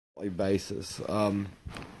basis. Hold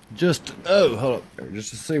up there, just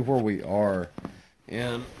to see where we are.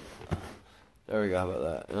 And there we go, how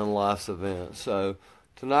about that? In life's event. So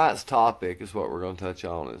tonight's topic is what we're going to touch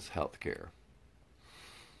on is healthcare.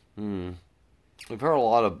 We've heard a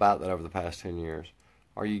lot about that over the past 10 years.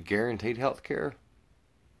 Are you guaranteed healthcare?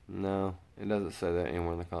 No, it doesn't say that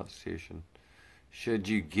anywhere in the Constitution. Should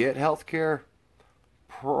you get healthcare?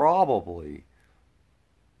 Probably.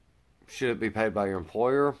 Should it be paid by your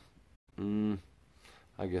employer?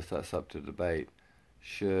 I guess that's up to debate.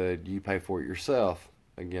 Should you pay for it yourself?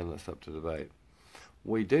 Again, that's up to debate.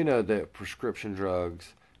 We do know that prescription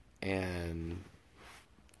drugs and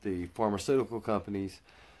the pharmaceutical companies,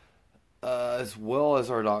 as well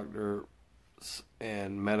as our doctors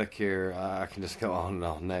and Medicare, I can just go on and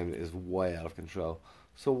on, name it, is way out of control.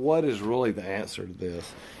 So what is really the answer to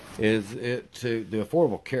this? The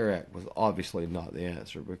Affordable Care Act was obviously not the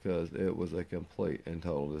answer because it was a complete and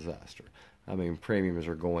total disaster. I mean, premiums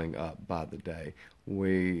are going up by the day.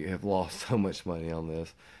 We have lost so much money on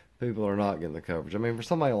this. People are not getting the coverage. I mean, for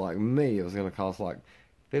somebody like me, it was going to cost like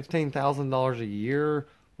 $15,000 a year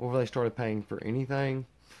before they started paying for anything.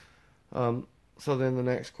 So then the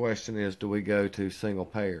next question is, do we go to single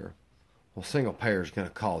payer? Well, single payer is going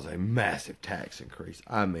to cause a massive tax increase.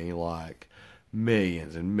 I mean, like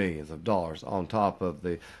millions and millions of dollars on top of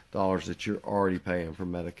the dollars that you're already paying for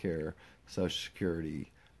Medicare, Social Security,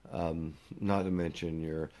 not to mention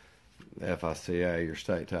your FICA, your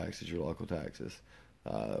state taxes, your local taxes.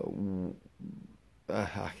 I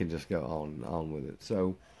can just go on and on with it.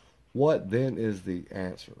 So what then is the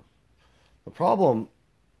answer? The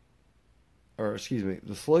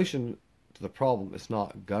solution to the problem is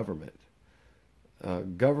not government.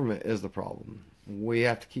 Government is the problem. We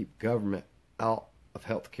have to keep government out of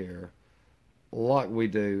healthcare like we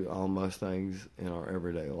do on most things in our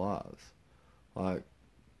everyday lives. Like,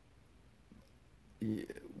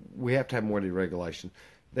 we have to have more deregulation.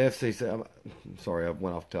 The FCC, I'm sorry, I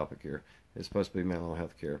went off topic here. It's supposed to be mental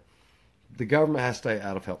health care. The government has to stay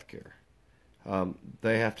out of health care.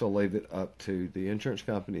 They have to leave it up to the insurance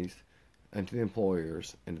companies and to the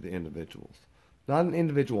employers and to the individuals. Not an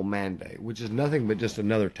individual mandate, which is nothing but just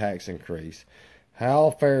another tax increase.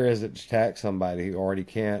 How fair is it to tax somebody who already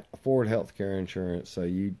can't afford health care insurance so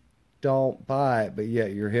you don't buy it, but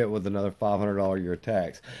yet you're hit with another $500 a year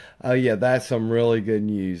tax? Oh yeah, that's some really good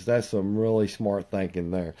news. That's some really smart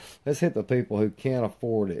thinking there. Let's hit the people who can't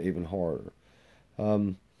afford it even harder.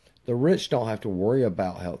 The rich don't have to worry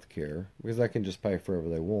about health care because they can just pay for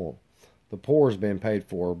whatever they want. The poor is being paid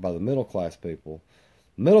for by the middle class people.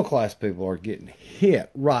 Middle class people are getting hit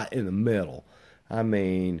right in the middle. I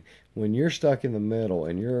mean, when you're stuck in the middle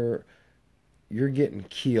and you're getting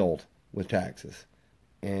killed with taxes,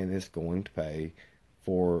 and it's going to pay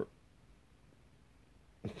for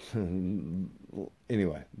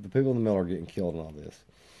anyway, the people in the middle are getting killed in all this.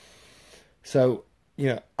 So,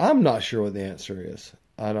 I'm not sure what the answer is.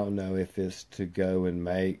 I don't know if it's to go and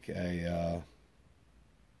make a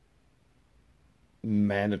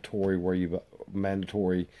mandatory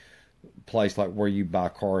place like where you buy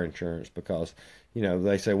car insurance, because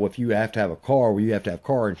they say, well, if you have to have a car, well, you have to have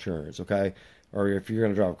car insurance, okay? Or if you're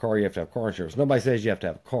going to drive a car, you have to have car insurance. Nobody says you have to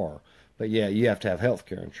have a car, but yeah, you have to have health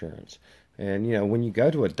care insurance. And when you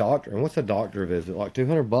go to a doctor, and what's a doctor visit, like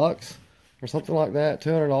 $200 or something like that,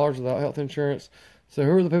 $200 without health insurance? So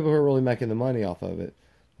who are the people who are really making the money off of it?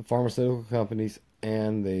 The pharmaceutical companies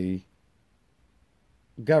and the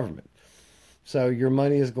government. So your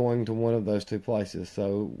money is going to one of those two places.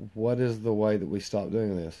 So what is the way that we stop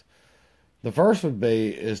doing this? The first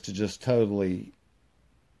is to just totally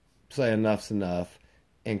say enough's enough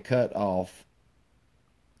and cut off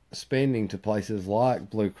spending to places like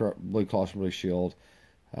Blue Cross Blue Shield.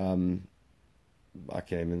 I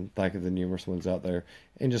can't even think of the numerous ones out there,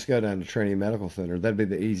 and just go down to Trinity Medical Center. That'd be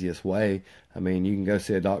the easiest way. I mean, you can go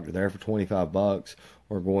see a doctor there for $25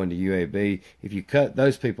 or going to UAB. If you cut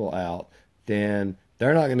those people out, then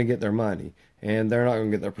they're not going to get their money, and they're not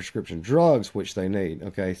going to get their prescription drugs, which they need.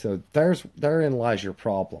 Okay, so therein lies your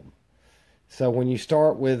problem. So when you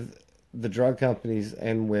start with the drug companies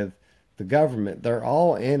and with the government, they're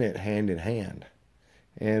all in it hand in hand,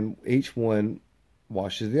 and each one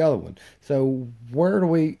washes the other one. So where do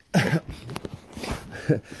we?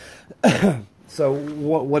 So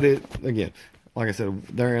what it again? Like I said,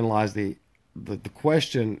 therein lies the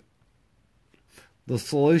question. The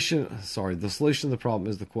solution to the problem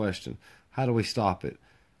is the question. How do we stop it?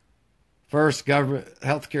 First, government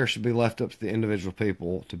healthcare should be left up to the individual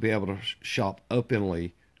people to be able to shop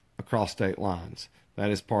openly across state lines. That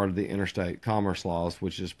is part of the interstate commerce laws,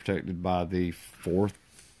 which is protected by the 4th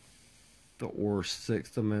or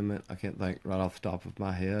Sixth Amendment. I can't think right off the top of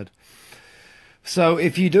my head. So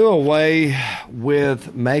if you do away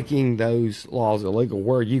with making those laws illegal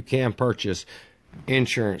where you can purchase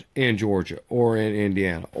insurance in Georgia or in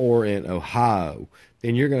Indiana or in Ohio,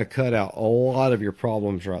 then you're going to cut out a lot of your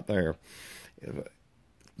problems right there.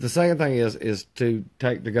 The second thing is to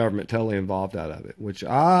take the government totally involved out of it, which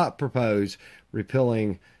I propose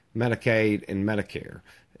repealing Medicaid and Medicare.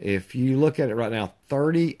 If you look at it right now,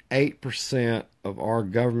 38% of our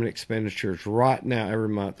government expenditures right now every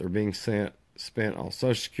month are being spent on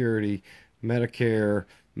Social Security, Medicare,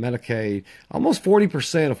 Medicaid. Almost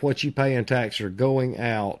 40% of what you pay in tax are going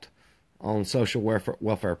out on social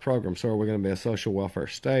welfare programs. So are we going to be a social welfare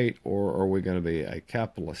state, or are we going to be a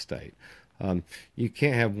capitalist state? You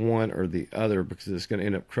can't have one or the other, because it's going to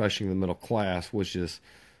end up crushing the middle class, which is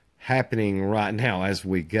happening right now as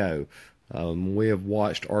we go. We have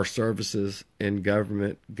watched our services in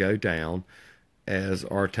government go down as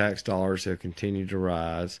our tax dollars have continued to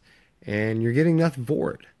rise, and you're getting nothing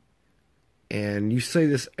for it. And you see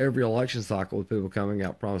this every election cycle with people coming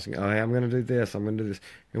out promising, "Oh, hey, I'm going to do this, I'm going to do this."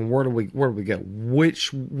 And where do we go?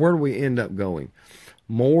 Where do we end up going?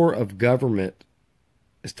 More of government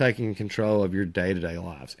is taking control of your day-to-day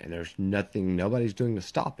lives, and nobody's doing to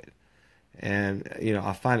stop it. And,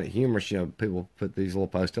 I find it humorous, people put these little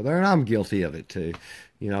posts out there, and I'm guilty of it too.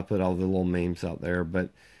 I put all the little memes out there, but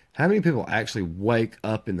how many people actually wake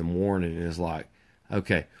up in the morning and is like,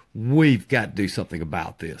 okay, we've got to do something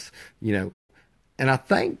about this, And I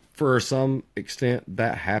think for some extent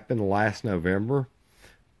that happened last November,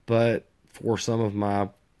 but for some of my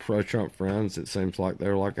pro-Trump friends, it seems like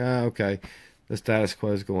they're like, oh, okay, the status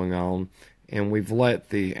quo is going on, and we've let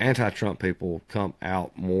the anti-Trump people come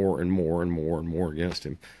out more and more and more and more against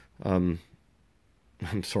him. I'm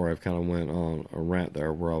sorry, I've kind of went on a rant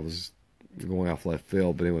there where I was going off left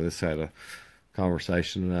field, but anyway, this had a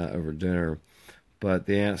conversation over dinner. But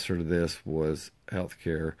the answer to this was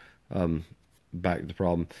healthcare. Back to the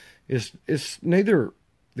problem. It's neither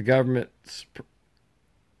the government's.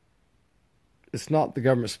 It's not the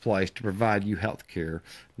government's place to provide you health care,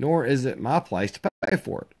 nor is it my place to pay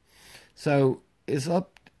for it. So it's going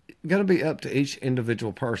to be up to each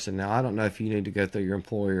individual person. Now, I don't know if you need to go through your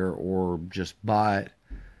employer or just buy it,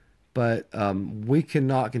 but we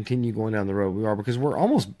cannot continue going down the road we are, because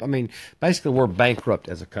basically we're bankrupt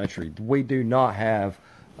as a country. We do not have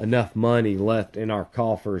enough money left in our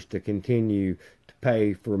coffers to continue to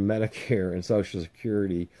pay for Medicare and Social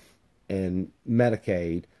Security and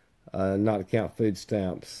Medicaid, not to count food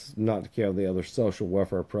stamps, not to count the other social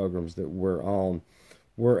welfare programs that we're on.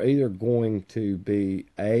 We're either going to be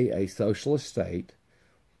a socialist state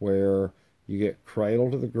where you get cradle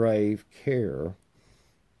to the grave care,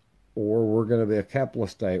 or we're going to be a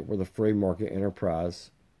capitalist state where the free market enterprise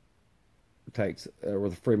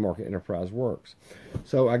works.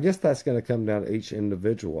 So I guess that's going to come down to each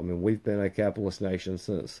individual. We've been a capitalist nation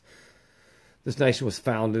since this nation was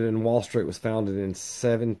founded, and Wall Street was founded in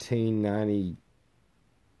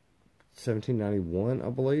 1791, I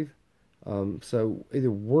believe. So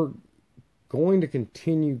either we're going to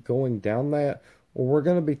continue going down that, or we're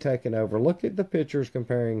going to be taken over. Look at the pictures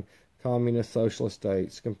comparing communist socialist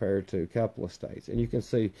states compared to capitalist states, and you can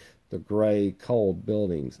see the gray, cold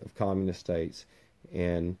buildings of communist states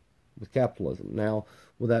and with capitalism. Now,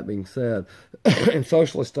 with that being said, in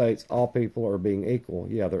socialist states, all people are being equal.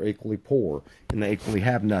 Yeah, they're equally poor, and they equally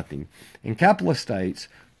have nothing. In capitalist states,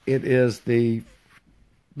 basically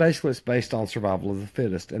it's based on survival of the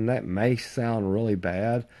fittest, and that may sound really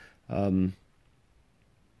bad,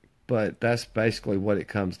 but that's basically what it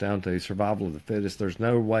comes down to, survival of the fittest. There's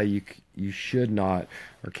no way you should not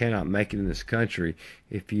or cannot make it in this country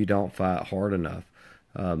if you don't fight hard enough.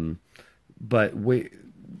 But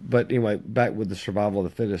anyway, back with the survival of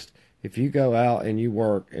the fittest. If you go out and you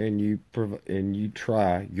work and you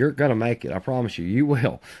try, you're gonna make it. I promise you, you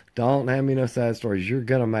will. Don't have me no sad stories. You're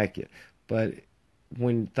gonna make it. But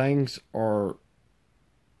when things are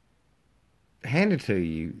handed to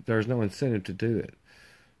you, there's no incentive to do it.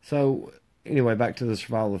 So anyway, back to the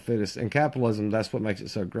survival of the fittest. In capitalism, that's what makes it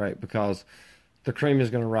so great, because the cream is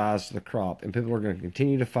going to rise to the crop, and people are going to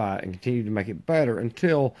continue to fight and continue to make it better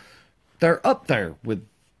until they're up there with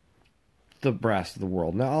the brass of the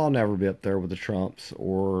world. Now, I'll never be up there with the Trumps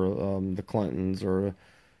or the Clintons or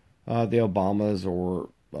the Obamas or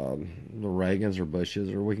the Reagans or Bushes,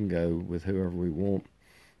 or we can go with whoever we want.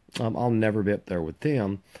 I'll never be up there with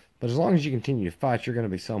them, but as long as you continue to fight, you're going to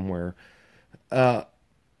be somewhere. So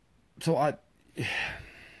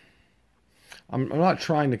I'm not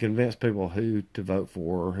trying to convince people who to vote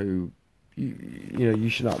for or who, you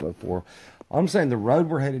should not vote for. I'm saying the road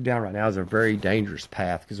we're headed down right now is a very dangerous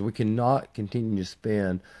path because we cannot continue to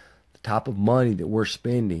spend the type of money that we're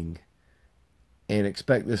spending and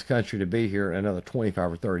expect this country to be here in another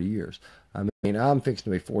 25 or 30 years. I mean, I'm fixing to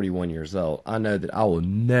be 41 years old. I know that I will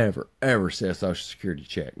never, ever see a Social Security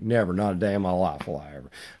check. Never, not a day in my life will I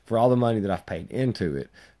ever. For all the money that I've paid into it,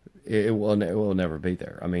 it will never be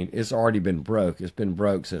there. I mean, it's already been broke. It's been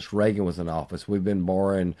broke since Reagan was in office. We've been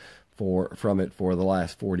borrowing from it for the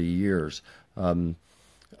last 40 years.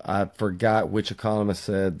 I forgot which economist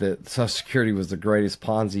said that Social Security was the greatest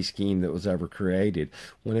Ponzi scheme that was ever created.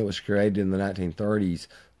 When it was created in the 1930s,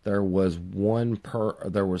 there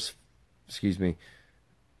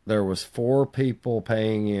was four people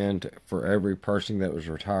paying in for every person that was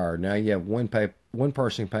retired. Now you have one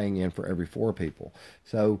person paying in for every four people.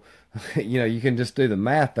 So, you can just do the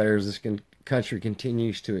math there as this country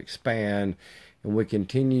continues to expand and we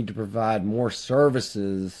continue to provide more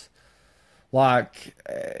services like,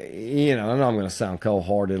 I know I'm going to sound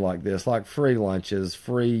cold-hearted like this, like free lunches,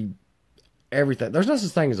 free everything. There's no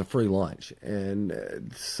such thing as a free lunch,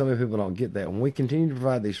 and so many people don't get that. When we continue to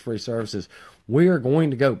provide these free services, we are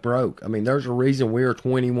going to go broke. I mean, there's a reason we are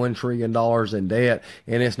 $21 trillion in debt,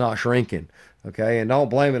 and it's not shrinking, okay? And don't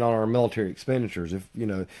blame it on our military expenditures. If,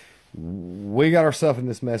 we got ourselves in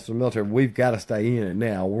this mess with the military, we've got to stay in it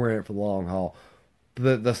now. We're in it for the long haul.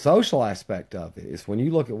 The social aspect of it is when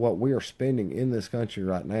you look at what we are spending in this country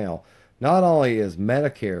right now, not only is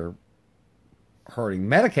Medicare hurting,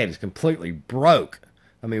 Medicaid is completely broke.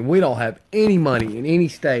 I mean, we don't have any money in any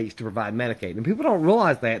states to provide Medicaid. And people don't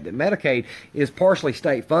realize that Medicaid is partially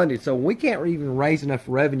state funded, so we can't even raise enough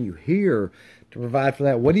revenue here to provide for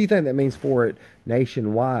that. What do you think that means for it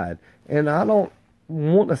nationwide? And I don't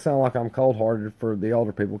want to sound like I'm cold-hearted for the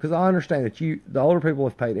older people, because I understand that the older people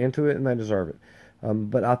have paid into it and they deserve it.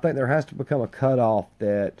 But I think there has to become a cutoff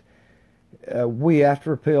that we have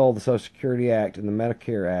to repeal the Social Security Act and the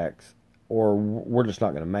Medicare Acts, or we're just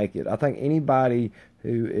not going to make it. I think anybody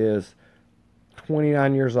who is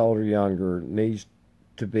 29 years old or younger needs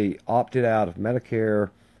to be opted out of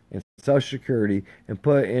Medicare and Social Security and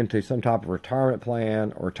put into some type of retirement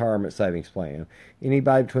plan or retirement savings plan.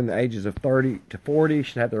 Anybody between the ages of 30 to 40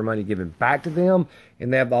 should have their money given back to them,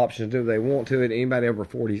 and they have the option to do what they want to it. Anybody over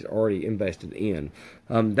 40 is already invested in.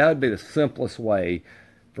 That would be the simplest way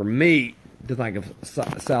for me to think of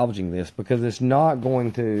salvaging this, because it's just not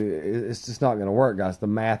going to work, guys. The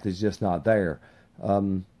math is just not there.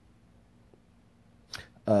 Another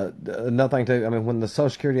thing too, I mean, when the Social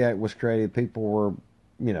Security Act was created, people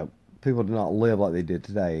did not live like they did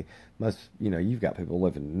today. You've got people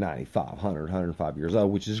living 95, 100, 105 years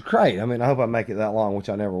old, which is great. I mean, I hope I make it that long, which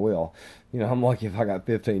I never will. I'm lucky if I got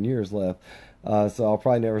 15 years left. So I'll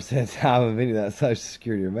probably never see the time of any of that Social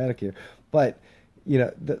Security or Medicare. But,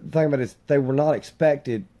 the thing about it is they were not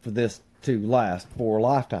expected for this to last for a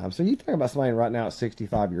lifetime. So you think about somebody right now at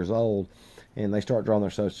 65 years old, and they start drawing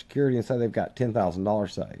their Social Security and say they've got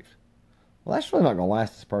 $10,000 saved. Well, that's really not going to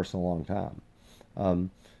last this person a long time.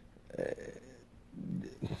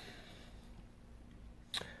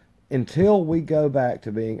 Until we go back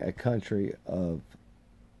to being a country of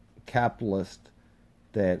capitalist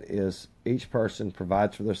that is each person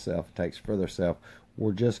provides for themselves, takes for themselves,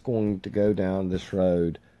 we're just going to go down this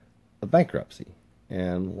road of bankruptcy.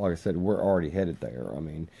 And like I said, we're already headed there. I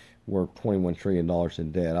mean, we're $21 trillion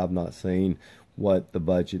in debt. I've not seen what the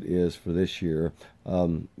budget is for this year.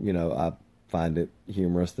 I find it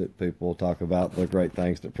humorous that people talk about the great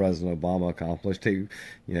things that President Obama accomplished. He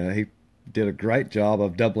did a great job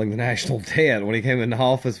of doubling the national debt. When he came into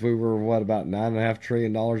office, we were, about $9.5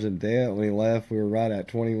 trillion in debt. When he left, we were right at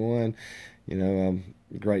 21.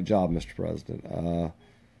 Great job, Mr. President.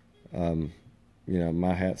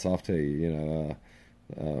 My hat's off to you.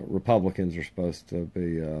 Republicans are supposed to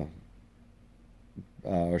be,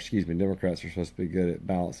 Democrats are supposed to be good at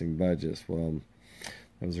balancing budgets. Well,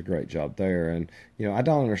 that was a great job there. And, I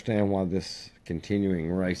don't understand why this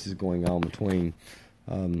continuing race is going on between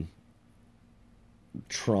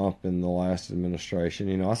Trump and the last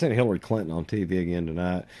administration. I seen Hillary Clinton on TV again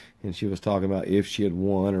tonight, and she was talking about if she had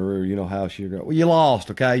won or, how she would go. Well, you lost,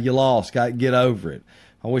 okay? You lost. Get over it.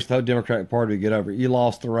 I wish the whole Democratic Party would get over it. You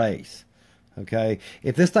lost the race, okay?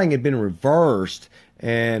 If this thing had been reversed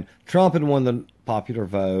and Trump had won the popular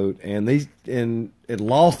vote and it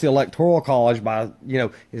lost the Electoral College by,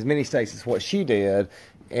 as many states as what she did,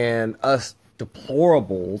 and us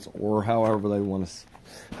deplorables, or however we want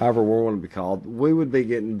to be called, we would be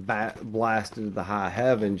getting blasted to the high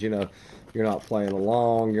heavens. You're not playing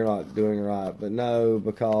along, you're not doing right. But no,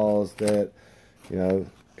 because that,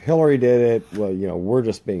 Hillary did it. Well, we're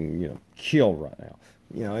just being, killed right now.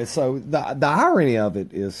 You know, and so the irony of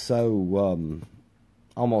it is so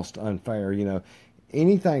almost unfair. You know,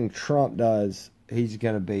 anything Trump does, he's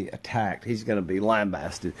going to be attacked. He's going to be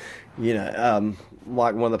lambasted. You know,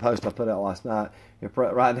 like one of the posts I put out last night. If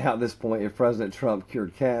right now at this point, if President Trump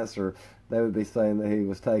cured cancer, they would be saying that he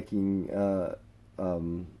was taking.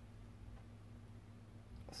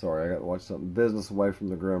 Sorry, I got to watch something. Business away from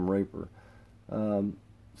the Grim Reaper.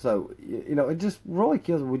 So, you know, it just really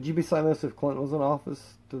kills. Would you be saying this if Clinton was in office?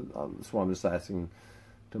 That's what I'm just asking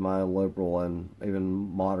to my liberal and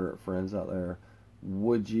even moderate friends out there.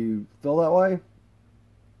 Would you feel that way?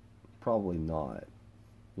 Probably not.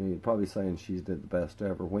 You know, you'd probably be saying she's did the best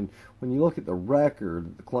ever. When you look at the record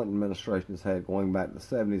that the Clinton administration has had going back to the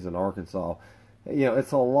 70s in Arkansas, you know,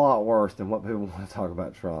 it's a lot worse than what people want to talk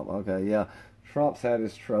about Trump. Okay, yeah, Trump's had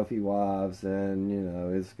his trophy wives and, you know,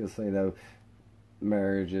 his casino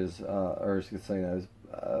marriages, or his casinos,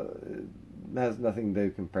 has nothing to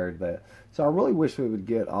do compared to that. So I really wish we would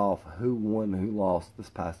get off who won and who lost this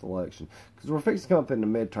past election, because we're fixing to come up into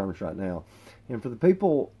midterms right now. And for the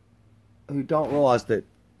people who don't realize that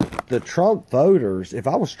the Trump voters, if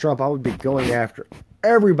I was Trump, I would be going after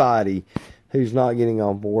everybody who's not getting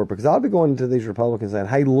on board, because I'll be going to these Republicans saying,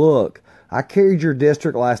 hey, look, I carried your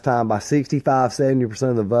district last time by 65, 70%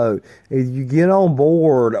 of the vote. If you get on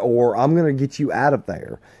board, or I'm going to get you out of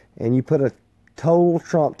there, and you put a total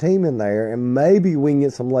Trump team in there, and maybe we can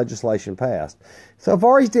get some legislation passed. So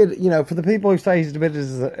far, he did, you know, for the people who say he's been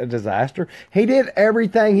a disaster, he did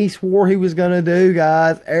everything he swore he was going to do,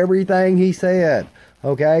 guys. Everything he said.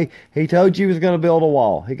 Okay, he told you he was going to build a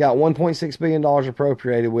wall. He got $1.6 billion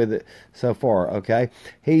appropriated with it so far. Okay,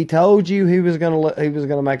 he told you he was going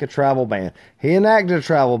to make a travel ban. He enacted a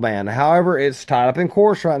travel ban. However, it's tied up in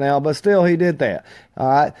courts right now, but still, he did that. All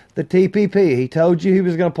right, the TPP. He told you he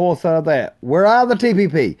was going to pull us out of that. We're out of the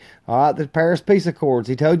TPP. All right, the Paris Peace Accords.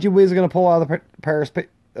 He told you we was going to pull out of the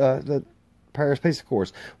Paris Peace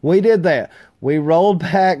Accords. We did that. We rolled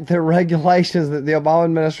back the regulations that the Obama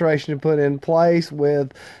administration had put in place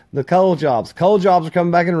with the coal jobs. Coal jobs are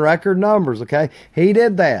coming back in record numbers, okay? He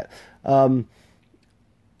did that.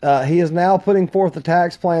 He is now putting forth a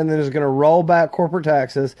tax plan that is going to roll back corporate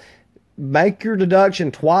taxes, make your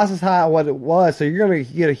deduction twice as high as what it was, so you're going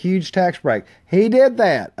to get a huge tax break. He did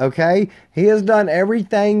that, okay? He has done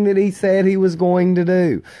everything that he said he was going to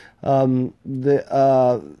do.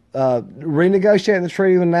 Renegotiating the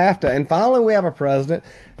treaty with NAFTA. And finally, we have a president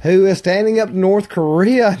who is standing up to North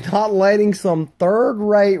Korea, not letting some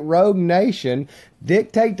third-rate rogue nation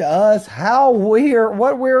dictate to us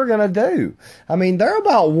what we're going to do. I mean, they're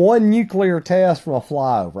about one nuclear test from a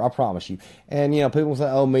flyover, I promise you. And, you know, people say,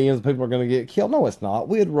 oh, millions of people are going to get killed. No, it's not.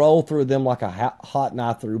 We'd roll through them like a hot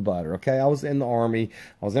knife through butter, okay? I was in the Army.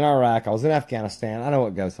 I was in Iraq. I was in Afghanistan. I know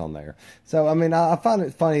what goes on there. So, I mean, I find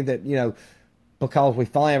it funny that, you know, because we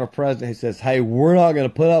finally have a president who says, hey, we're not going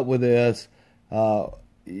to put up with this,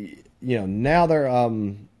 you know, now they're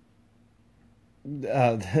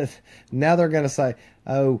now they're going to say,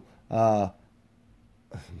 oh,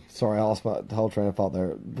 sorry, I lost my whole train of thought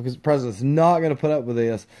there, because the president's not going to put up with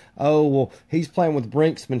this. Oh, well, he's playing with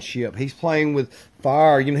brinksmanship. He's playing with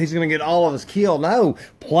fire. You know, he's going to get all of us killed. No,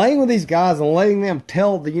 playing with these guys and letting them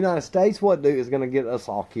tell the United States what to do is going to get us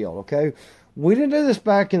all killed, okay? We didn't do this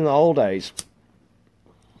back in the old days.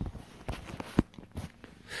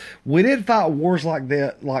 We didn't fight wars like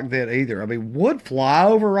that either. I mean, would fly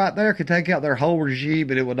over right there, could take out their whole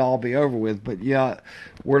regime, and it would all be over with. But yeah,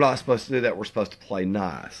 we're not supposed to do that. We're supposed to play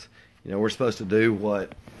nice. You know, we're supposed to do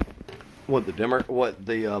what we're not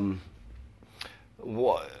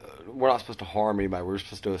supposed to harm anybody. We're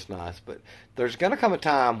supposed to do us nice. But there's going to come a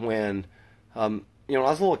time when, you know, when I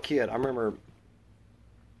was a little kid, I remember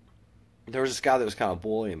there was this guy that was kind of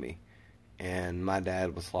bullying me, and my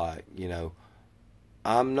dad was like, you know,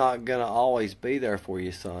 I'm not going to always be there for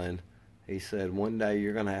you, son. He said, one day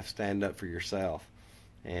you're going to have to stand up for yourself.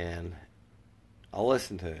 And I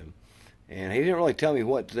listened to him. And he didn't really tell me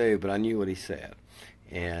what to do, but I knew what he said.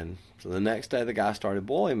 And so the next day the guy started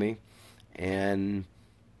bullying me, and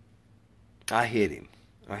I hit him.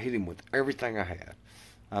 I hit him with everything I had.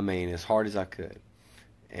 I mean, as hard as I could.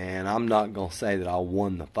 And I'm not going to say that I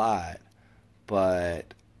won the fight,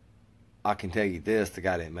 but I can tell you this, the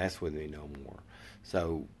guy didn't mess with me no more.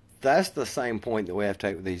 So that's the same point that we have to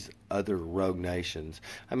take with these other rogue nations.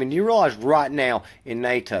 I mean, you realize right now in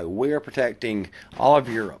NATO, we are protecting all of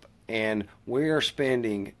Europe, and we are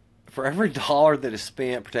spending, for every dollar that is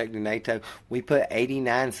spent protecting NATO, we put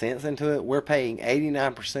 89 cents into it. We're paying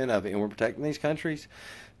 89% of it, and we're protecting these countries.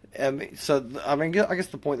 I guess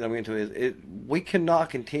the point that I'm getting to is we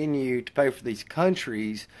cannot continue to pay for these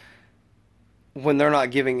countries when they're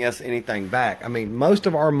not giving us anything back. I mean, most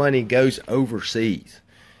of our money goes overseas.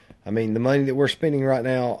 I mean, the money that we're spending right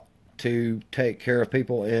now to take care of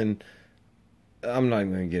people in, I'm not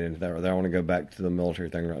even going to get into that. I want to go back to the military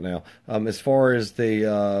thing right now. As far as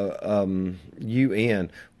the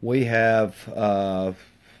UN, we have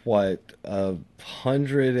what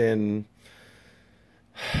 100 and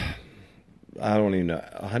I don't even know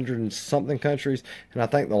 100 and something countries, and I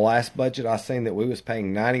think the last budget I seen that we was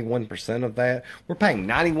paying 91% of that. We're paying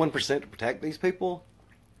 91% to protect these people.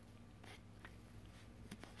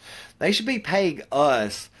 They should be paying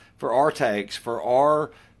us for our tanks, for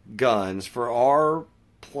our guns, for our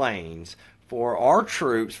planes, for our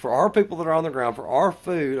troops, for our people that are on the ground, for our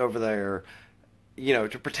food over there, you know,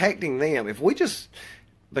 to protecting them. If we just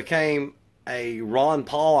became a Ron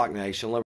Paul nation,